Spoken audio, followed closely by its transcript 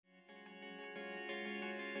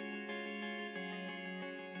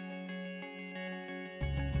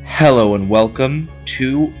Hello and welcome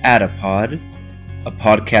to Adipod, a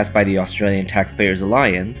podcast by the Australian Taxpayers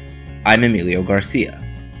Alliance. I'm Emilio Garcia.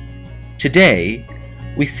 Today,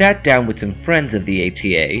 we sat down with some friends of the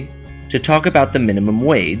ATA to talk about the minimum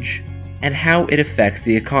wage and how it affects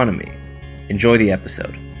the economy. Enjoy the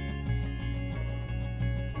episode.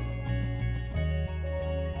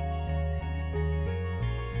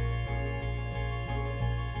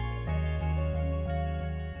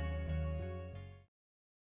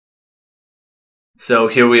 So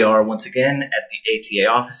here we are once again at the ATA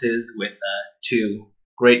offices with two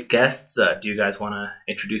great guests. Do you guys want to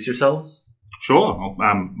introduce yourselves? Sure.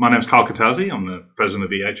 My name's Carl Katazzi. I'm the president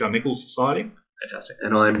of the H.R. Nichols Society. Fantastic.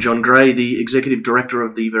 And I'm John Gray, the executive director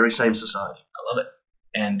of the very same society. I love it.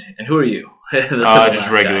 And who are you?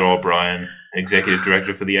 Just regular old Brian, executive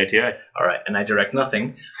director for the ATA. All right, and I direct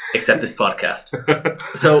nothing except this podcast.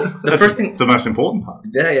 So That's first thing, the most important part.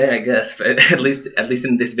 yeah, I guess, but at least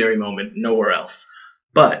in this very moment, nowhere else.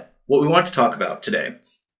 But what we want to talk about today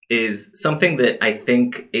is something that I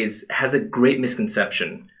think has a great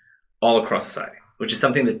misconception all across society, which is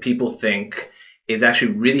something that people think is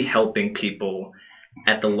actually really helping people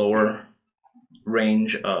at the lower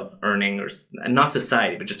range of earning, or not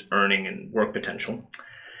society, but just earning and work potential.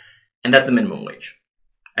 And that's the minimum wage.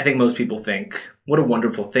 I think most people think, what a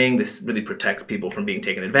wonderful thing. This really protects people from being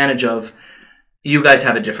taken advantage of. You guys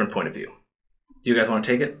have a different point of view. Do you guys want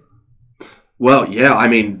to take it? Well, yeah, I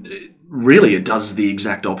mean, really it does the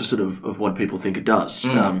exact opposite of what people think it does.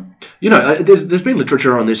 There's been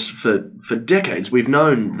literature on this for decades. We've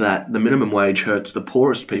known that the minimum wage hurts the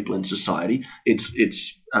poorest people in society.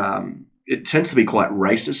 It tends to be quite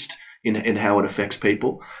racist in how it affects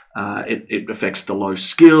people. It affects the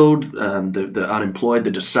low-skilled, the unemployed,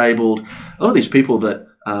 the disabled. A lot of these people that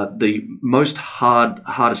the most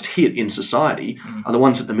hardest hit in society are the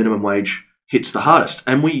ones that the minimum wage hits the hardest.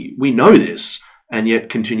 And we know this, and yet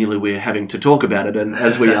continually we're having to talk about it. And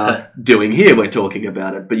as we are doing here, we're talking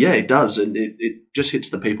about it. But yeah, it does. And it just hits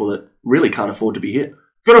the people that really can't afford to be hit.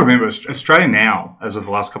 You've got to remember, Australia now, as of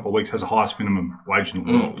the last couple of weeks, has the highest minimum wage in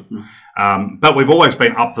the world. But we've always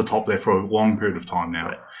been up the top there for a long period of time now.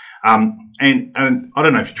 Right. And I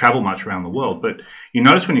don't know if you travel much around the world, but you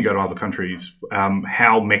notice when you go to other countries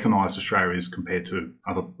how mechanised Australia is compared to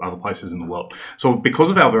other places in the world. So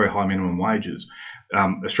because of our very high minimum wages,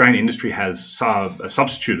 Australian industry has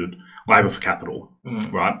substituted labour for capital,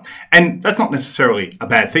 right? And that's not necessarily a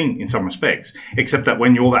bad thing in some respects, except that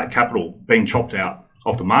when you're that capital being chopped out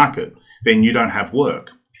of the market, then you don't have work.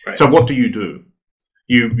 Right. So what do?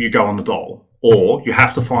 You go on the dole, or you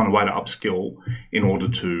have to find a way to upskill in order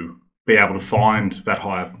to be able to find that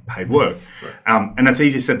higher paid work. Right. And that's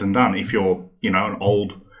easier said than done if you're, an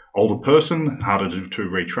older person, harder to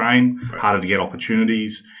retrain, right, harder to get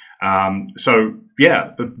opportunities.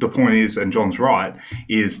 The point is, and John's right,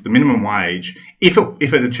 is the minimum wage, if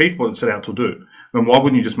it achieved what it set out to do, then why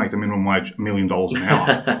wouldn't you just make the minimum wage $1 million an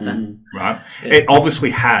hour, right? Yeah. It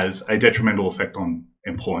obviously has a detrimental effect on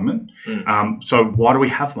employment. So why do we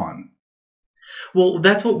have one? Well,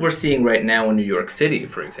 that's what we're seeing right now in New York City,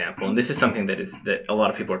 for example. And this is something that a lot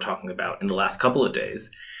of people are talking about in the last couple of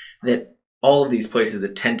days, that all of these places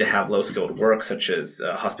that tend to have low-skilled work, such as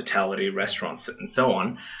hospitality, restaurants, and so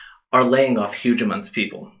on, are laying off huge amounts of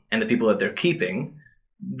people. And the people that they're keeping,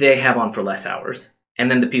 they have on for less hours.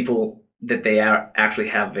 And then the people that they are actually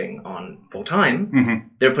having on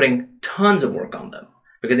full-time, they're putting tons of work on them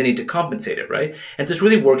because they need to compensate it, right? And so it's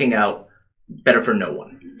really working out better for no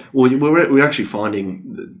one. Well, we're actually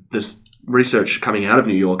finding this research coming out of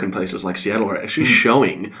New York and places like Seattle are actually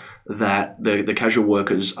showing that the casual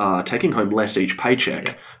workers are taking home less each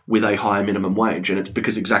paycheck with a higher minimum wage. And it's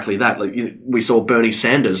because exactly that. Like, we saw Bernie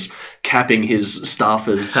Sanders capping his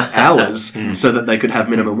staffers' hours so that they could have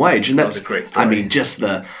minimum wage. And that's a great story. I mean, just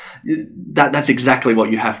that's exactly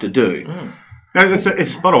what you have to do. Now,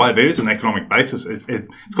 it's by the way, there is an economic basis.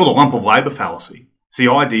 It's called a lump of labour fallacy. It's the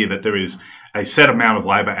idea that there is a set amount of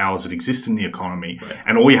labour hours that exist in the economy, right,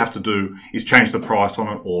 and all you have to do is change the price on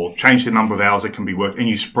it or change the number of hours that can be worked, and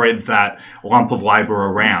you spread that lump of labour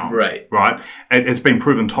around. Right. It's been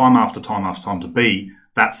proven time after time after time to be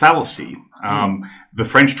that fallacy. The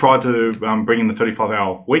French tried to bring in the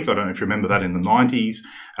 35-hour week. I don't know if you remember that in the 90s,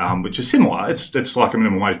 which is similar. It's like a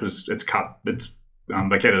minimum wage, but it's cut.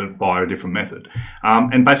 They get it by a different method,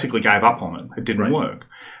 and basically gave up on it. It didn't work.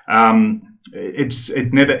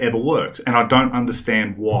 It never ever works, and I don't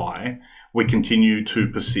understand why we continue to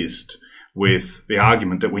persist with the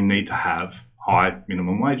argument that we need to have high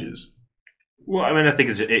minimum wages. Well, I mean, I think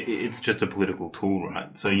it's just a political tool,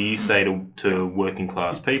 right? So you say to working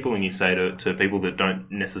class people, and you say to people that don't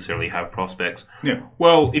necessarily have prospects, Yeah.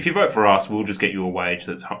 well, if you vote for us, we'll just get you a wage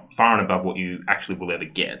that's far and above what you actually will ever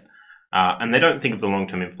get. And they don't think of the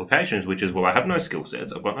long-term implications, which is, well, I have no skill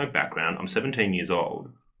sets, I've got no background, I'm 17 years old.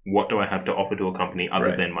 What do I have to offer to a company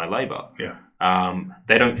other than my labour? Yeah.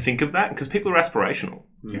 They don't think of that because people are aspirational.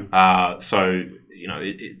 Yeah. So,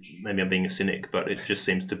 maybe I'm being a cynic, but it just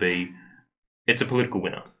seems to be, it's a political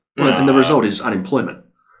winner. Well, and the result is unemployment.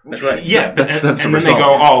 That's right. Yeah, That's and the then result. they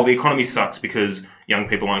go, oh, the economy sucks because young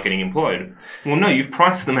people aren't getting employed. Well, no, you've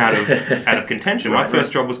priced them out of contention. My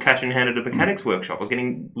first job was cash in hand at a mechanics workshop. I was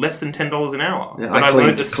getting less than $10 an hour. Yeah, but I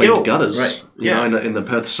learned a skill. cleaned gutters in the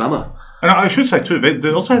Perth summer. And I should say too, it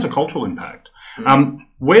also has a cultural impact.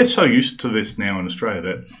 We're so used to this now in Australia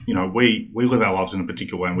that we live our lives in a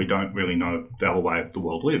particular way, and we don't really know the other way the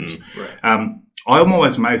world lives. I'm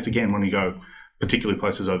always amazed again when you go, particularly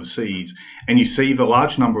places overseas, and you see the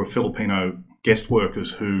large number of Filipino guest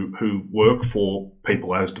workers who work for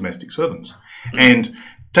people as domestic servants. And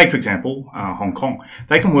take, for example, Hong Kong.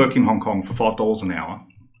 They can work in Hong Kong for $5 an hour,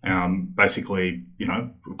 basically,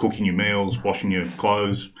 cooking your meals, washing your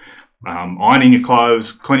clothes, ironing your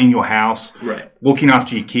clothes, cleaning your house, looking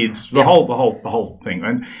after your kids, the whole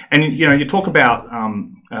thing. And you talk about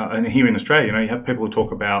and here in Australia, you have people who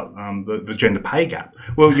talk about the gender pay gap.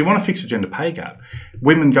 Well, you want to fix the gender pay gap.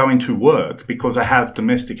 Women go into work because they have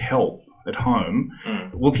domestic help at home,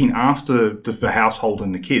 looking after the household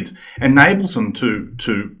and the kids, enables them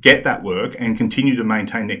to get that work and continue to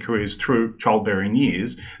maintain their careers through childbearing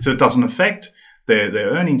years, so it doesn't affect their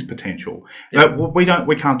earnings potential. We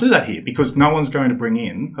can't do that here because no one's going to bring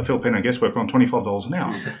in a Filipino guest worker on $25 an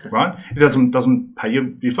hour, right? It doesn't pay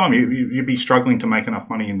your time. You'd be struggling to make enough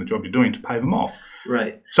money in the job you're doing to pay them off.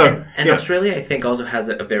 Right. So and Australia, I think, also has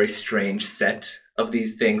a very strange set of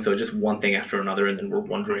these things. So just one thing after another, and then we're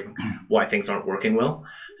wondering why things aren't working well.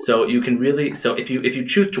 So you can if you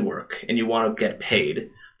choose to work and you want to get paid,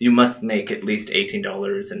 you must make at least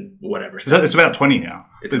 $18 and whatever. So it's about 20 now.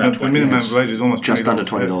 It's about 20. The minimum wage is almost just $20 under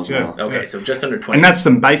 $20 an hour. Okay, so just under 20. And that's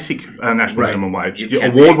the basic national minimum wage. You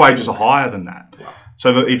Award wages are higher than that. Wow.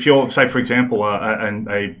 So that if you're, say, for example,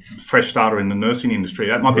 a fresh starter in the nursing industry,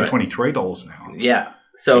 that might be $23 an hour. Yeah.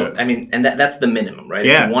 So, I mean, and that's the minimum, right?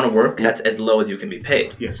 Yeah. If you want to work, that's as low as you can be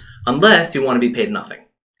paid. Yes. Unless you want to be paid nothing,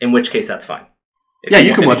 in which case that's fine.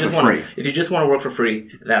 You can work for free. If you just want to work for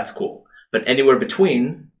free, that's cool. But anywhere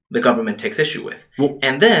between, the government takes issue with. Well,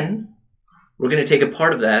 and then we're going to take a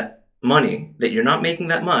part of that money that you're not making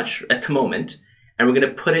that much at the moment, and we're going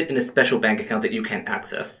to put it in a special bank account that you can't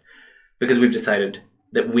access because we've decided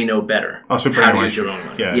that we know better how to use your own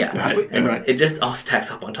money. Right. It just all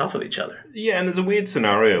stacks up on top of each other. Yeah, and there's a weird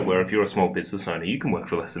scenario where if you're a small business owner, you can work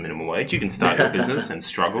for less than minimum wage. You can start your business and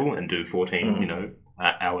struggle and do 14,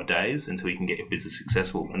 hour days until you can get your business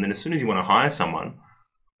successful. And then as soon as you want to hire someone,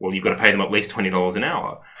 well, you've got to pay them at least $20 an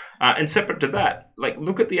hour. And separate to that,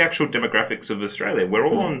 look at the actual demographics of Australia. We're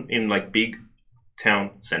all in big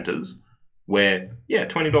town centres where,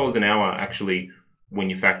 $20 an hour actually, when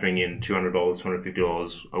you're factoring in $200,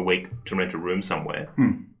 $250 a week to rent a room somewhere,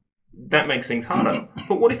 that makes things harder.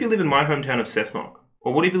 But what if you live in my hometown of Cessnock?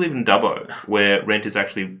 Or what if you live in Dubbo, where rent is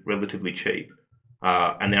actually relatively cheap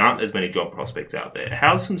and there aren't as many job prospects out there?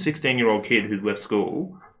 How's some 16-year-old kid who's left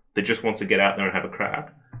school that just wants to get out there and have a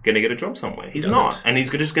crack going to get a job somewhere? He's not. And he's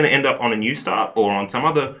just going to end up on a New Start or on some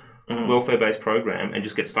other welfare-based program and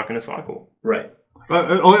just get stuck in a cycle. Right.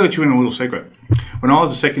 I'll let you in a little secret. When I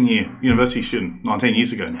was a second-year university student, 19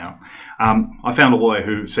 years ago now, I found a lawyer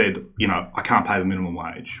who said, I can't pay the minimum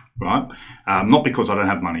wage, right? Not because I don't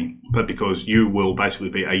have money, but because you will basically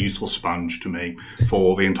be a useless sponge to me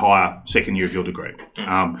for the entire second year of your degree.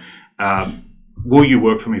 Will you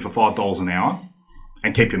work for me for $5 an hour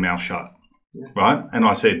and keep your mouth shut, right? And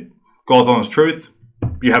I said, God's honest truth,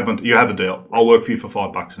 you have a deal. I'll work for you for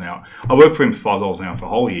 $5 an hour. I worked for him for $5 an hour for a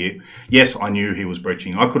whole year. Yes, I knew he was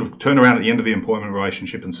breaching. I could have turned around at the end of the employment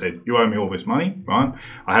relationship and said, you owe me all this money, right?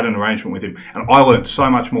 I had an arrangement with him. And I learned so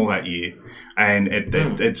much more that year. And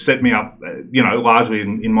it set me up, largely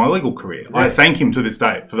in my legal career. Right. I thank him to this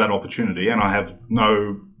day for that opportunity, and I have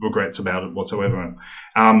no regrets about it whatsoever.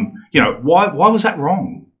 Why was that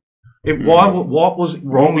wrong? What was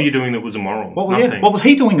wrong? What were you doing that was immoral? What was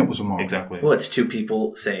he doing that was immoral? Exactly. Well, it's two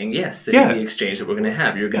people saying, yes, this is the exchange that we're going to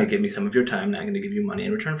have. You're going to give me some of your time, and I'm going to give you money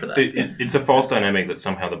in return for that. It's a false dynamic that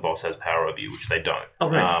somehow the boss has power over you, which they don't. Oh,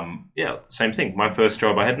 right. Same thing. My first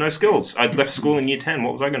job, I had no skills. I'd left school in year 10.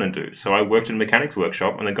 What was I going to do? So I worked in a mechanics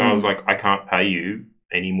workshop, and the guy was like, I can't pay you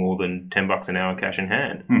any more than $10 an hour cash in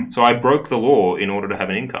hand. So I broke the law in order to have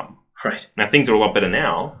an income. Right. Now, things are a lot better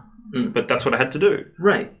now, but that's what I had to do.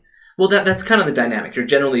 Right. Well, that's kind of the dynamic. You're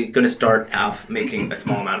generally going to start off making a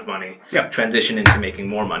small amount of money, transition into making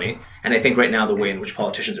more money. And I think right now the way in which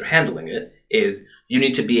politicians are handling it is you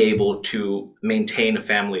need to be able to maintain a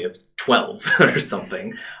family of 12 or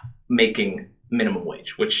something making minimum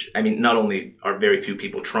wage, which, I mean, not only are very few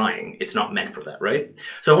people trying, it's not meant for that, right?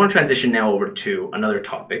 So I want to transition now over to another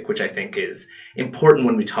topic, which I think is important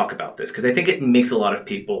when we talk about this, because I think it makes a lot of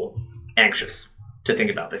people anxious to think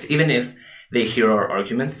about this. Even if they hear our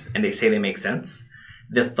arguments and they say they make sense,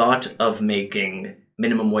 the thought of making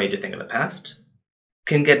minimum wage a thing of the past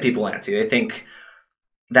can get people antsy. I think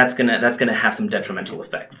that's gonna have some detrimental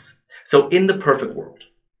effects. So in the perfect world,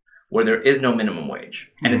 where there is no minimum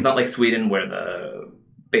wage, and it's not like Sweden where the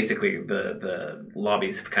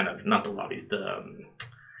lobbies have kind of, not the lobbies, the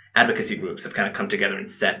advocacy groups have kind of come together and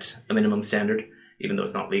set a minimum standard, even though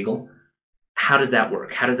it's not legal. How does that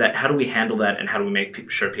work? How do we handle that, and how do we make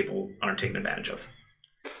sure people aren't taken advantage of?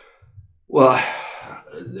 Well,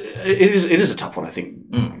 it is a tough one, I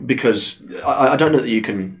think, because I don't know that you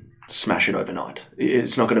can smash it overnight.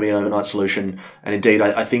 It's not going to be an overnight solution, and indeed,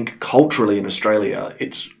 I think culturally in Australia,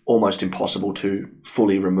 it's almost impossible to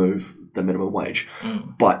fully remove the minimum wage.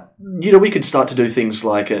 But we could start to do things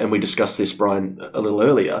like, and we discussed this, Brian, a little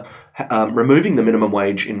earlier, removing the minimum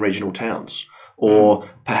wage in regional towns, or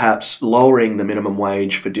perhaps lowering the minimum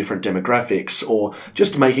wage for different demographics, or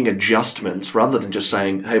just making adjustments rather than just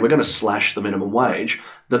saying, hey, we're going to slash the minimum wage.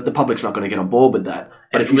 That the public's not going to get on board with that.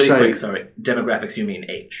 But if you say, demographics, you mean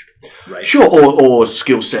age, right? Sure, or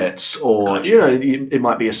skill sets, or Gotcha. It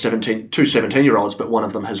might be two 17-year-olds, but one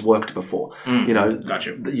of them has worked before.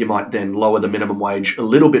 Gotcha. You might then lower the minimum wage a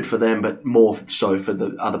little bit for them, but more so for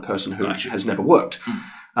the other person who has never worked.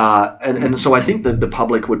 And so I think that the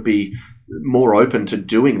public would be more open to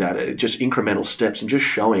doing that, just incremental steps, and just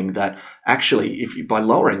showing that actually, by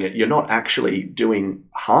lowering it, you're not actually doing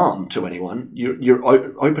harm to anyone. You're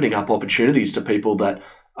opening up opportunities to people that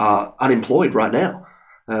are unemployed right now.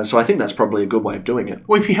 So I think that's probably a good way of doing it.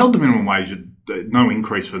 Well, if you held the minimum wage at no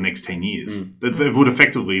increase for the next 10 years, it would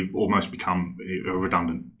effectively almost become a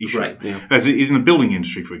redundant issue. Right. Yeah. As in the building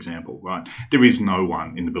industry, for example, right? There is no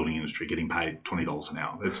one in the building industry getting paid $20 an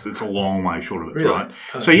hour. It's a long way short of it, Really? right?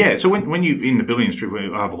 So so when you in the building industry,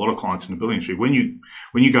 I have a lot of clients in the building industry. When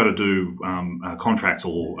you go to do contracts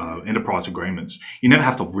or enterprise agreements, you never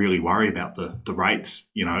have to really worry about the rates,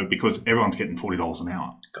 because everyone's getting $40 an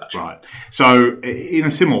hour. Gotcha. Right. So in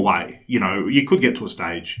a similar way, you could get to a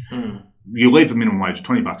stage. You leave the minimum wage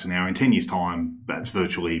 $20 an hour. In 10 years' time, that's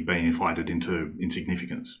virtually been inflated into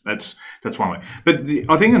insignificance. That's one way. But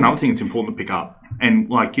I think another thing that's important to pick up, and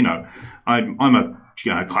I'm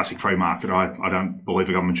a classic free market. I don't believe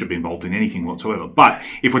the government should be involved in anything whatsoever. But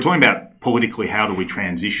if we're talking about politically, how do we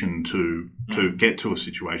transition to get to a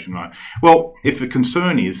situation, right? Well, if the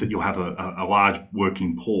concern is that you'll have a large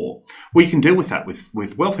working poor, well, you can deal with that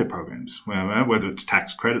with welfare programs, whether it's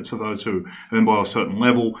tax credits for those who earn below a certain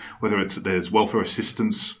level, whether there's welfare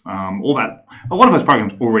assistance, all that. A lot of those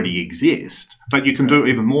programs already exist, but you can do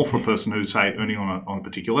even more for a person who's, say, earning on a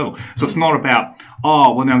particular level. So it's not about,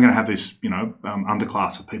 now I'm going to have this,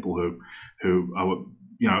 underclass of people who are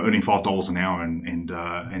earning $5 an hour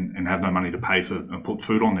and have no money to pay for put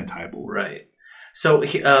food on their table. Right. So,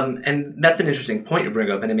 and that's an interesting point you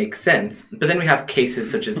bring up, and it makes sense. But then we have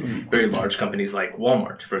cases such as very large companies like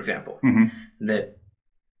Walmart, for example, that,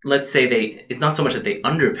 let's say it's not so much that they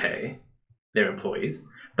underpay their employees,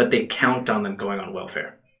 but they count on them going on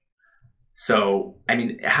welfare. So, I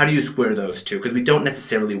mean, how do you square those two? Because we don't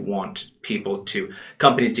necessarily want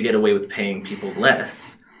companies to get away with paying people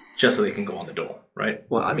less just so they can go on the dole, right?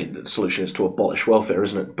 Well, I mean, the solution is to abolish welfare,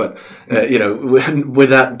 isn't it? But,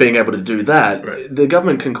 without being able to do that, the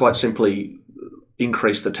government can quite simply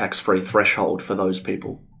increase the tax-free threshold for those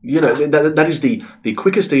people. That is the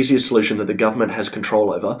quickest, easiest solution that the government has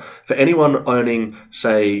control over. For anyone earning,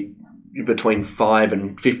 say, between $5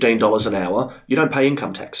 and $15 an hour, you don't pay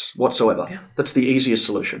income tax whatsoever. Yeah. That's the easiest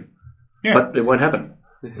solution. Yeah. But it won't happen.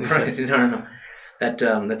 Right. No.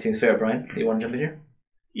 That seems fair. Brian, do you want to jump in here?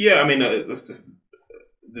 Yeah, I mean,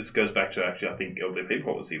 this goes back to, actually, I think LDP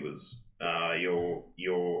policy was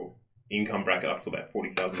your income bracket up to about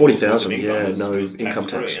 $40,000. $40,000, no income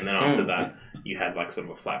tax. And then after that, you had like sort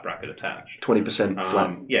of a flat bracket attached. 20%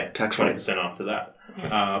 flat tax rate. 20% after that.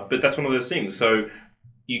 But that's one of those things. So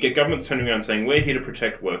you get governments turning around saying, we're here to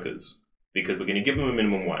protect workers because we're going to give them a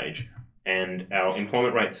minimum wage, and our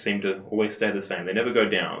employment rates seem to always stay the same. They never go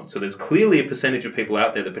down. So there's clearly a percentage of people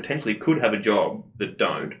out there that potentially could have a job that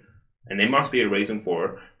don't, and there must be a reason for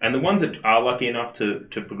it. And the ones that are lucky enough to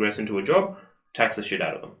progress into a job, tax the shit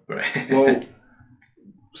out of them. Right. Well,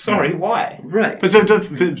 sorry, why? Right. But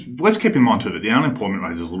let's keep in mind too that the unemployment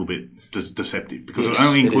rate is a little bit deceptive because Yes, it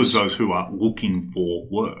only it includes is. those who are looking for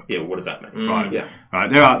work. Yeah, what does that mean? Right. Yeah.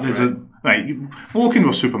 Right. You walk into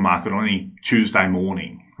a supermarket on any Tuesday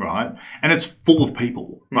morning, right, and it's full of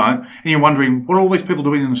people, right, and you're wondering what are all these people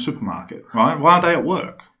doing in the supermarket, right? Why aren't they at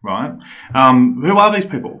work? Right? Who are these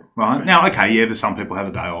people? Right? Now, okay, yeah, there's some people have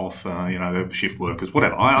a day off, they're shift workers,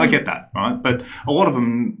 whatever. I get that, right? But a lot of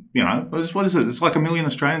them, what is it? It's like 1 million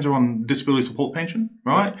Australians are on disability support pension,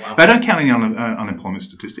 right? Wow. They don't count any unemployment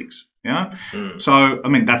statistics, So, I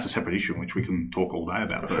mean, that's a separate issue which we can talk all day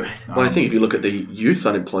about. But, Right. Well, I think if you look at the youth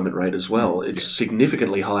unemployment rate as well, it's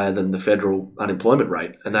significantly higher than the federal unemployment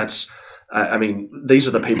rate. And that's, these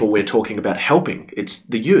are the people we're talking about helping. It's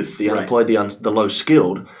the youth, the unemployed, the low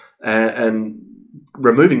skilled, and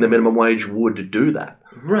removing the minimum wage would do that.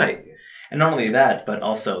 Right. And not only that, but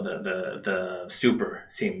also the super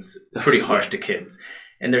seems pretty harsh to kids.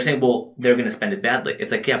 And they're saying, well, they're going to spend it badly.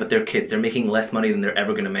 It's like, yeah, but they're kids. They're making less money than they're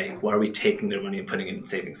ever going to make. Why are we taking their money and putting it in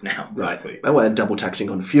savings now? Right. And double taxing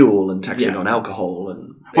on fuel and taxing on alcohol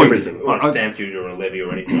and everything. Or a stamp duty or a levy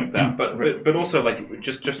or anything like that. But also, like,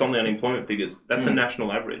 just on the unemployment figures, that's a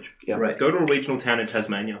national average. Yeah. Right. Go to a regional town in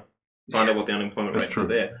Tasmania, find out what the unemployment That's rates true. are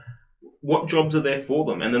there. What jobs are there for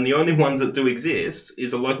them? And then the only ones that do exist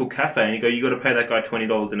is a local cafe, and you go, you got to pay that guy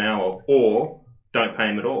 $20 an hour, or don't pay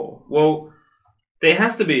him at all. Well, there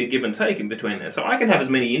has to be a give and take in between there. So I can have as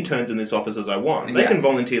many interns in this office as I want. They can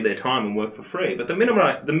volunteer their time and work for free. But the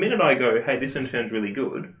minute I go, hey, this intern's really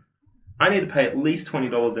good, I need to pay at least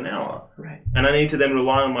 $20 an hour. Right. And I need to then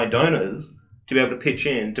rely on my donors to be able to pitch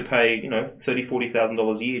in to pay, $30,000,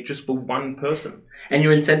 $40,000 a year just for one person. And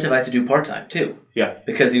you're incentivized to do part-time, too. Yeah.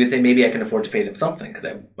 Because you would say, maybe I can afford to pay them something because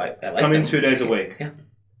I like Come in them. 2 days a week. Yeah.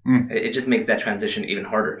 It just makes that transition even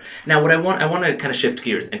harder. Now, I want to kind of shift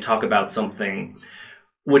gears and talk about something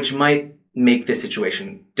which might make this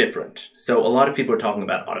situation different. So a lot of people are talking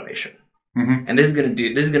about automation. Mm-hmm. And this is going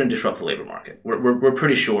to disrupt the labor market. We're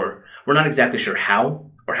pretty sure. We're not exactly sure how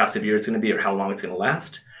or how severe it's going to be or how long it's going to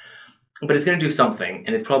last. But it's going to do something,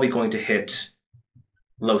 and it's probably going to hit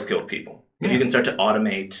low-skilled people. Yeah. If you can start to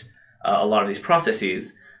automate a lot of these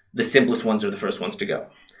processes, the simplest ones are the first ones to go.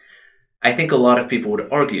 I think a lot of people would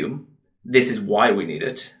argue this is why we need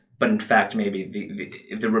it, but in fact, maybe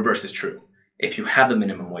the reverse is true. If you have the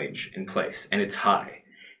minimum wage in place and it's high,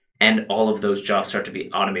 and all of those jobs start to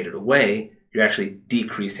be automated away, you're actually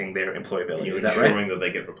decreasing their employability. You're Is that ensuring right? that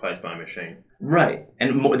they get replaced by a machine. Right,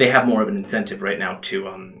 and they have more of an incentive right now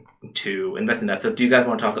to invest in that. So, do you guys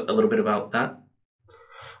want to talk a little bit about that?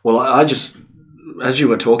 Well, I just, as you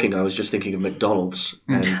were talking, I was just thinking of McDonald's,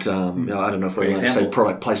 and I don't know if we're Great allowed to say example.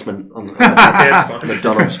 product placement on Yeah, it's fine.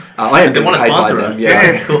 McDonald's. I had They want to sponsor us.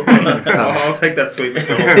 Yeah, It's cool. I'll take that sweet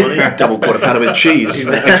McDonald's money. double quarter pounder with cheese,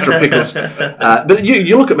 extra pickles. But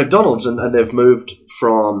you look at McDonald's, and they've moved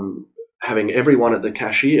from having everyone at the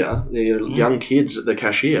cashier, the young kids at the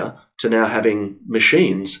cashier, to now having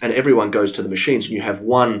machines, and everyone goes to the machines, and you have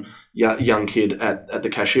one young kid at the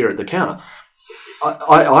cashier at the counter.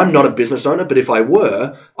 I'm not a business owner, but if I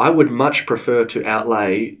were, I would much prefer to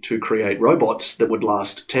outlay to create robots that would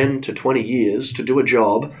last 10 to 20 years to do a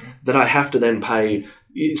job that I have to then pay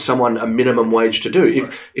someone a minimum wage to do.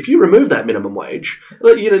 If you remove that minimum wage,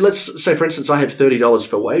 let's say, for instance, I have $30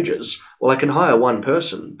 for wages. Well, I can hire one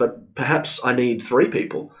person, but perhaps I need 3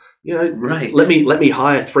 people. Right. Let me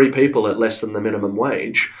hire 3 people at less than the minimum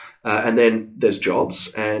wage, and then there's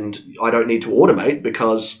jobs, and I don't need to automate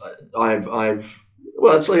because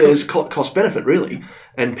it's cost benefit really,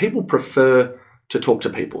 and people prefer to talk to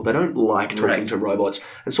people. They don't like talking to robots,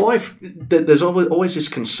 and so there's always this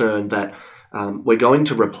concern that we're going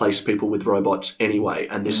to replace people with robots anyway,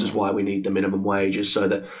 and this is why we need the minimum wages so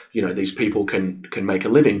that these people can make a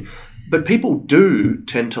living. But people do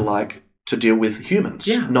tend to like to deal with humans,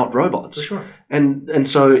 not robots. For sure. And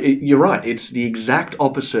so you're right. It's the exact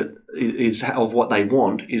opposite is of what they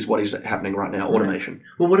want is what is happening right now. Automation. Right.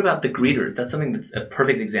 Well, what about the greeters? That's something that's a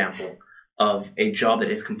perfect example of a job that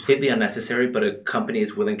is completely unnecessary, but a company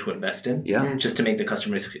is willing to invest in, just to make the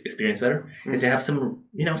customer experience better. Is to have some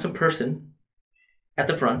person at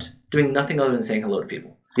the front doing nothing other than saying hello to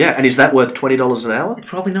people. Yeah, and is that worth $20 an hour?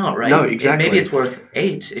 Probably not, right? No, exactly. Maybe it's worth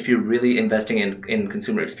 $8 if you're really investing in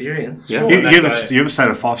consumer experience. Yeah. Sure. You ever stayed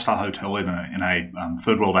at a 5-star hotel in a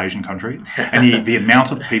third world Asian country, and the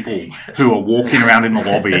amount of people who are walking around in the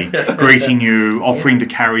lobby, greeting you, offering to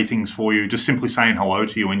carry things for you, just simply saying hello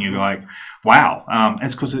to you, and you're like, wow.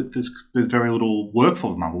 It's because there's very little work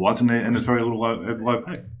for them otherwise, and there's very little low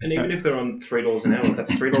pay. And even if they're on $3 an hour,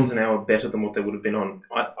 that's $3 an hour better than what they would have been on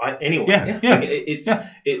anyway. Yeah. Like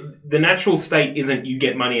the natural state isn't you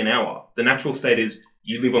get money an hour. The natural state is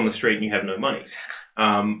you live on the street and you have no money.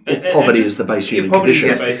 Poverty is the base human condition. condition.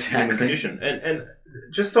 Poverty is the base human condition. And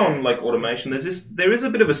just on like automation, there is a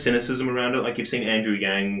bit of a cynicism around it. Like you've seen Andrew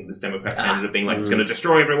Yang, this Democrat candidate, being like, it's going to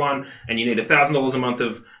destroy everyone, and you need $1,000 a month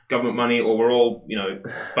of government money, or we're all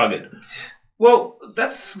buggered. Well,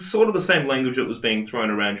 that's sort of the same language that was being thrown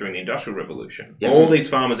around during the Industrial Revolution. Yeah. All these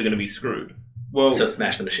farmers are going to be screwed. Well, So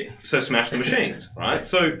smash the machines. Right?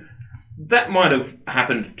 So that might have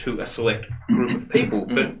happened to a select group of people,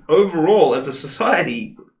 but overall, as a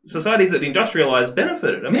societies that industrialized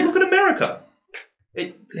benefited. I mean, look at America.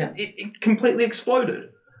 It completely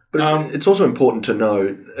exploded. But it's also important to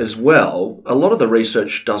know as well, a lot of the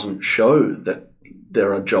research doesn't show that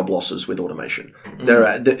there are job losses with automation.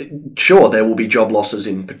 Sure, there will be job losses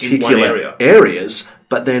in particular areas,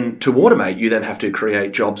 but then to automate, you then have to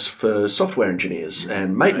create jobs for software engineers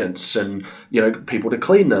and maintenance and people to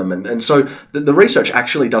clean them. And so the research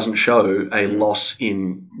actually doesn't show a loss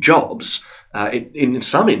in jobs. In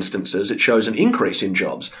some instances, it shows an increase in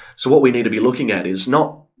jobs. So what we need to be looking at is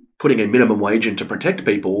not putting a minimum wage in to protect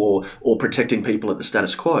people or protecting people at the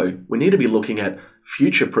status quo. We need to be looking at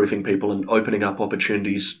future-proofing people and opening up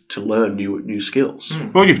opportunities to learn new skills.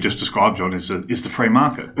 What you've just described, John, is the free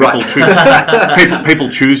market. Right.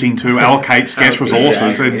 People choosing to allocate scarce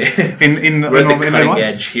resources We're at the in cutting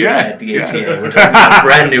edge here at the ATA. We're talking about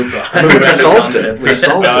brand new product. We've solved it. We've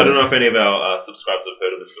solved I it. don't know if any of our subscribers have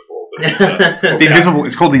heard of this before, but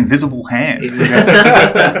It's called the invisible hand.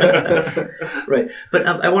 Exactly. Right. But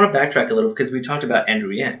I want to backtrack a little because we talked about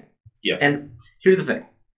Andrew Yang. Yeah. And here's the thing.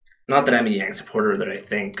 Not that I'm a Yang supporter, that I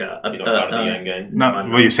think... you're not part of the Yang game. No,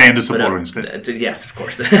 well, you're Sanders supporter instead. Yes, of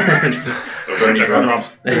course. Bernie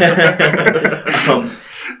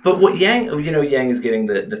But what Yang is giving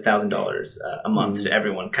the $1,000 a month to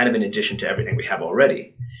everyone, kind of in addition to everything we have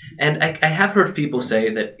already. And I have heard people say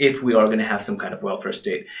that if we are going to have some kind of welfare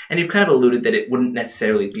state, and you've kind of alluded that it wouldn't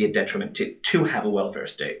necessarily be a detriment to have a welfare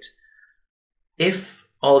state, if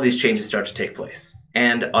all of these changes start to take place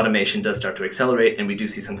and automation does start to accelerate and we do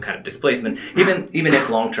see some kind of displacement, even if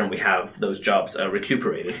long-term we have those jobs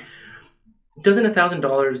recuperated, doesn't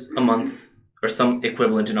 $1,000 a month or some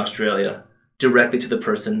equivalent in Australia directly to the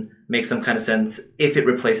person make some kind of sense if it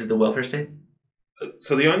replaces the welfare state?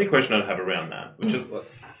 So the only question I'd have around that, which is,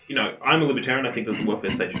 I'm a libertarian. I think that the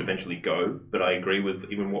welfare state should eventually go, but I agree with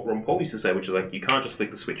even what Ron Paul used to say, which is like, you can't just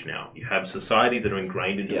flick the switch now. You have societies that are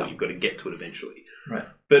ingrained into it. You've got to get to it eventually. Right.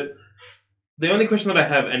 But the only question that I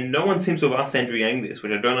have, and no one seems to have asked Andrew Yang this,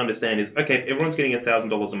 which I don't understand, is, okay, if everyone's getting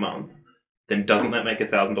 $1,000 a month, then doesn't that make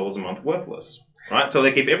 $1,000 a month worthless? Right? So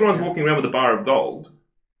like, if everyone's walking around with a bar of gold,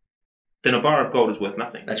 then a bar of gold is worth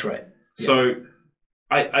nothing. That's right. Yeah. So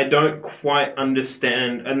I don't quite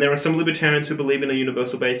understand, and there are some libertarians who believe in a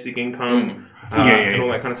universal basic income and all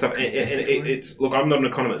that kind of stuff. And it's look, I'm not an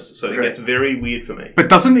economist, so it gets very weird for me. But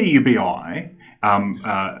doesn't the UBI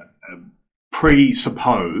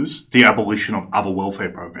presuppose the abolition of other welfare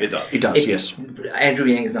programs? It does, yes. Andrew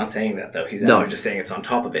Yang is not saying that, though. He's just saying it's on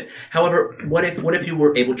top of it. However, what if you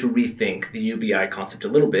were able to rethink the UBI concept a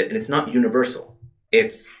little bit, and it's not universal?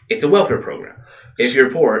 It's a welfare program. If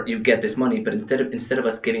you're poor, you get this money, but instead of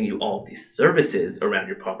us giving you all of these services around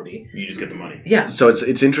your property, you just get the money. Yeah. So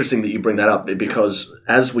it's interesting that you bring that up, because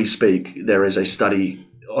as we speak, there is a study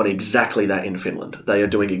on exactly that in Finland. They are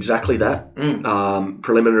doing exactly that.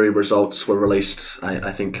 Preliminary results were released,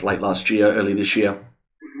 I think, late last year, early this year,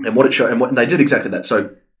 and what it showed, and they did exactly that.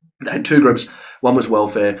 So they had two groups. One was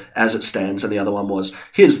welfare as it stands, and the other one was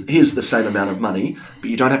here's the same amount of money, but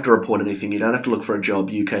you don't have to report anything. You don't have to look for a job.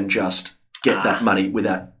 You can just get that money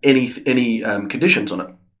without any conditions on it.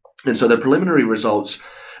 And so the preliminary results,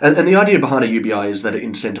 and the idea behind a UBI is that it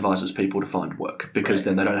incentivizes people to find work, because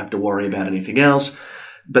then they don't have to worry about anything else.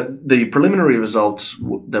 But the preliminary results,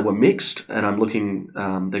 they were mixed, and I'm looking,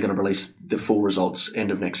 they're going to release the full results end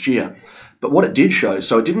of next year. But what it did show,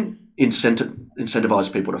 so it didn't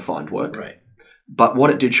incentivize people to find work, right. But what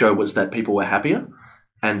it did show was that people were happier,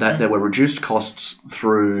 and that there were reduced costs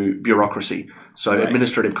through bureaucracy. So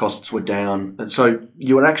administrative costs were down. And so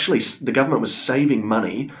you were actually, the government was saving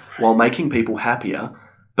money while making people happier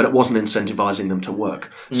but it wasn't incentivizing them to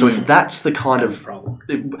work. So if that's the kind That's of a problem.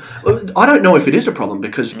 I don't know if it is a problem,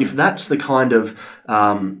 because if that's the kind of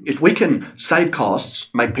if we can save costs,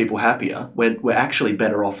 make people happier, we're actually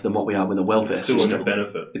better off than what we are with a welfare Still system. a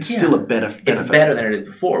benefit. It's still a better benefit. It's better than it is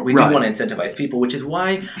before. We Right. do want to incentivize people, which is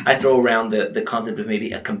why I throw around the concept of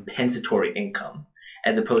maybe a compensatory income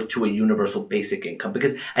as opposed to a universal basic income.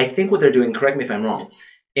 Because I think what they're doing, correct me if I'm wrong,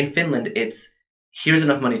 in Finland, it's here's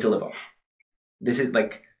enough money to live off. This is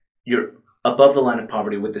like you're above the line of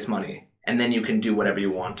poverty with this money, and then you can do whatever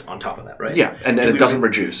you want on top of that, right? Yeah, and it doesn't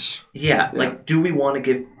reduce. Yeah, like, do we want to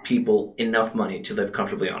give people enough money to live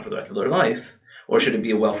comfortably on for the rest of their life? Or should it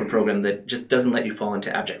be a welfare program that just doesn't let you fall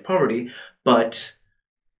into abject poverty, but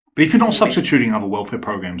if you're not substituting other welfare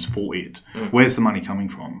programs for it, where's the money coming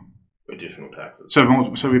from? Additional taxes. So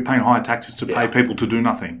we're paying higher taxes to pay people to do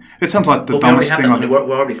nothing. It sounds like the we already dumbest have thing. that money.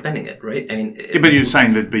 We're already spending it, right? I mean, Yeah, but you're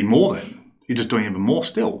saying there'd be more then. You're just doing even more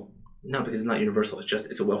still. no, because it's not universal.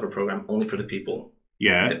 It's a welfare program only for the people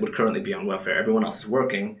Yeah. that would currently be on welfare. Everyone else is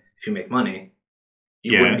working. If you make money,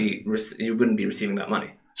 you Yeah. wouldn't be receiving that money.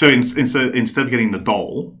 So instead of getting the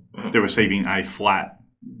dole, they're receiving a flat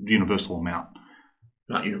universal amount.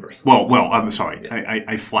 Not universal. Well, I'm sorry,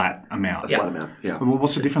 a flat amount. A flat amount, yeah. Well,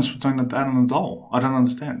 what's the difference between that and the dole? I don't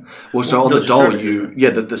understand. Well, so Well, on the those are dole, services,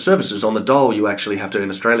 right? the services on the dole, you actually have to, in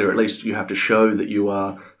Australia at least, you have to show that you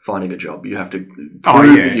are finding a job. You have to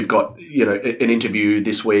prove that you've got, an interview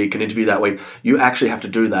this week, an interview that week. You actually have to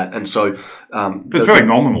do that, and so It's very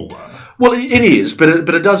nominal, though. well, it is, but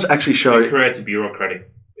it does actually show. It creates a bureaucratic.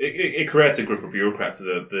 It creates a group of bureaucrats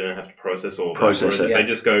that then have to process all of that. Process Whereas it. if they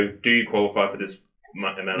just go, do you qualify for this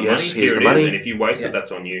amount of Yes, money? here's Here the it money. is, and if you waste Yeah. it,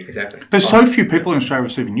 that's on you. Exactly. There's so few people in Australia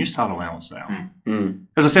receiving New Start allowance now.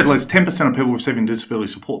 As I said, there's 10% of people receiving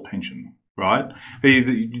disability support pension, right?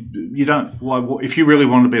 You don't. If you really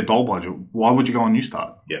wanted to be a dole bludger, why would you go on New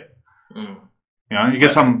Start? Yeah. You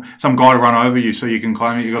get some guy to run over you so you can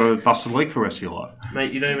claim that you've got a busted leg for the rest of your life.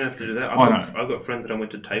 Mate, you don't even have to do that. Why I've got friends that I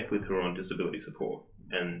went to TAFE with who are on disability support,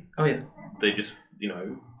 and Oh yeah. they just,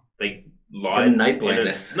 they lied. And night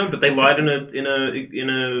blindness. No, but they lied in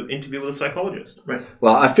a interview with a psychologist. Right.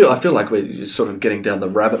 Well, I feel like we're sort of getting down the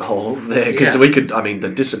rabbit hole there, because Yeah. we could. I mean, the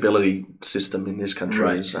disability system in this country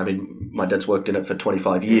Right. is. I mean, my dad's worked in it for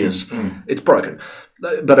 25 years. It's broken.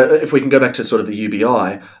 But if we can go back to sort of the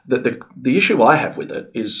UBI, the issue I have with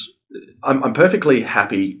it is, I'm perfectly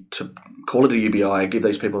happy to call it a UBI, give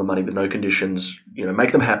these people the money with no conditions,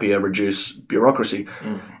 make them happier, reduce bureaucracy.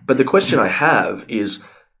 But the question I have is,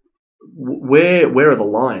 where are the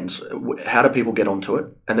lines? How do people get onto it,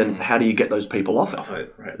 and then how do you get those people off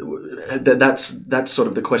it? Right. That's sort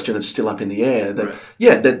of the question that's still up in the air. That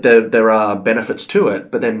Right. that there are benefits to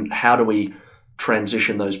it, but then how do we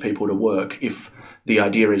transition those people to work if the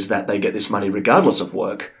idea is that they get this money regardless of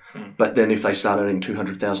work? But then if they start earning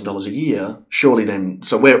 $200,000 a year, surely then,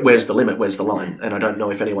 so where's the limit? Where's the line? And I don't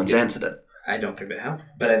know if anyone's answered it. I don't think they have,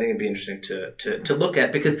 but I think it'd be interesting to look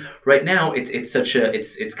at, because right now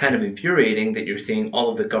it's kind of infuriating that you're seeing all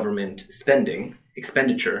of the government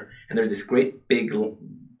expenditure, and there's this great big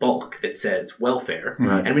bulk that says welfare,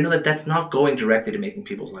 Right. and we know that that's not going directly to making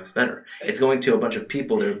people's lives better. It's going to a bunch of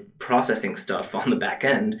people that are processing stuff on the back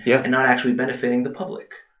end and not actually benefiting the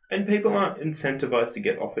public. And people aren't incentivized to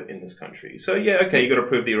get off it in this country. So yeah, okay, you got to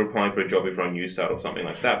prove that you're applying for a job if you're on New Start or something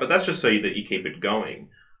like that, but that's just so that you keep it going.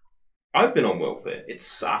 I've been on welfare. It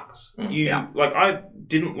sucks. I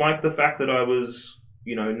didn't like the fact that I was,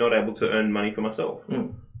 not able to earn money for myself.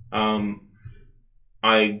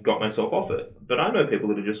 I got myself off it. But I know people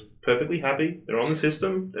that are just perfectly happy. They're on the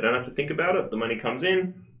system. They don't have to think about it. The money comes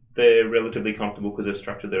in. They're relatively comfortable because they've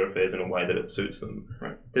structured their affairs in a way that it suits them.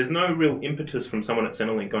 Right. There's no real impetus from someone at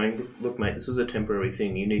Centrelink going, look, mate, this is a temporary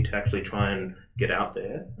thing. You need to actually try and get out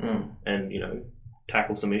there and,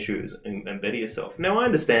 tackle some issues and better yourself. Now, I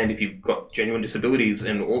understand if you've got genuine disabilities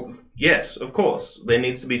and all, yes, of course, there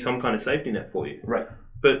needs to be some kind of safety net for you. Right.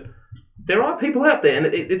 But there are people out there, and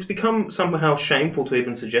it's become somehow shameful to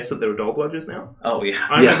even suggest that there are dole bludgers now. Oh, yeah.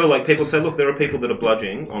 I remember, people say, look, there are people that are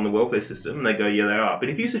bludging on the welfare system, and they go, yeah, they are. But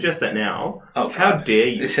if you suggest that now, how dare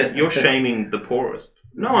you? You're shaming the poorest.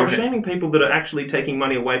 No, I'm shaming people that are actually taking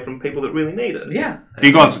money away from people that really need it. Yeah.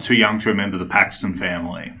 You guys are too young to remember the Paxton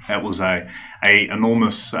family. That was a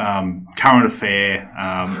enormous current affair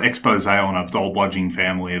expose on a dole bludging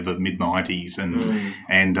family of the mid-90s,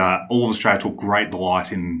 and all of Australia took great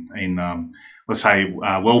delight in let's say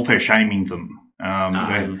welfare shaming them.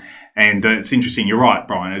 And it's interesting. You're right,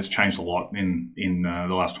 Brian. It's changed a lot in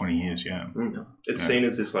the last 20 years. Yeah, it's seen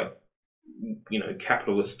as this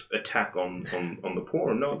capitalist attack on the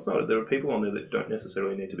poor. And no, it's not. There are people on there that don't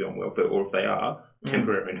necessarily need to be on welfare, or if they are,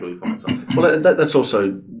 temporary until you find something. Well, that's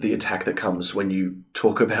also the attack that comes when you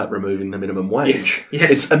talk about removing the minimum wage.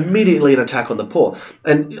 Yes. It's immediately an attack on the poor.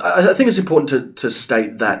 And I think it's important to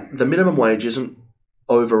state that the minimum wage isn't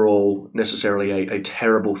overall necessarily a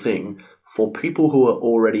terrible thing for people who are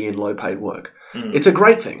already in low-paid work. It's a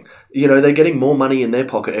great thing. They're getting more money in their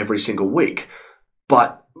pocket every single week.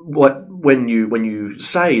 But when you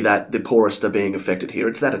say that the poorest are being affected here,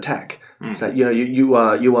 it's that attack. It's that you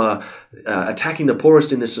are attacking the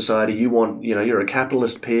poorest in this society. You want you're a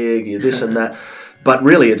capitalist pig. You're this and that. But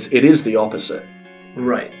really, it is the opposite.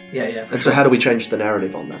 Right. Yeah. And so, how do we change the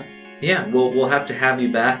narrative on that? Yeah, we'll have to have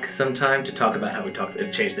you back sometime to talk about how we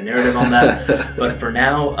change the narrative on that. But for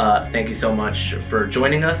now, thank you so much for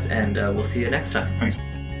joining us, and we'll see you next time. Thanks.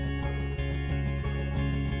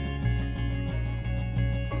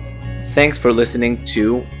 Thanks for listening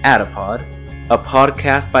to AtaPod, a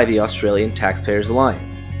podcast by the Australian Taxpayers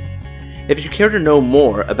Alliance. If you care to know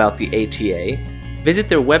more about the ATA, visit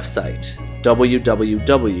their website,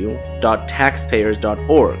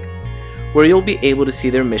 www.taxpayers.org, where you'll be able to see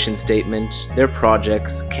their mission statement, their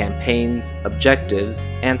projects, campaigns, objectives,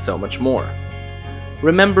 and so much more.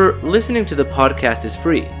 Remember, listening to the podcast is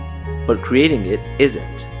free, but creating it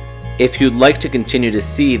isn't. If you'd like to continue to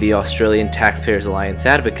see the Australian Taxpayers Alliance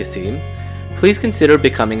advocacy, please consider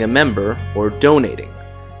becoming a member or donating.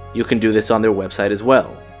 You can do this on their website as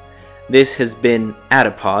well. This has been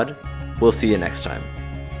AtaPod. We'll see you next time.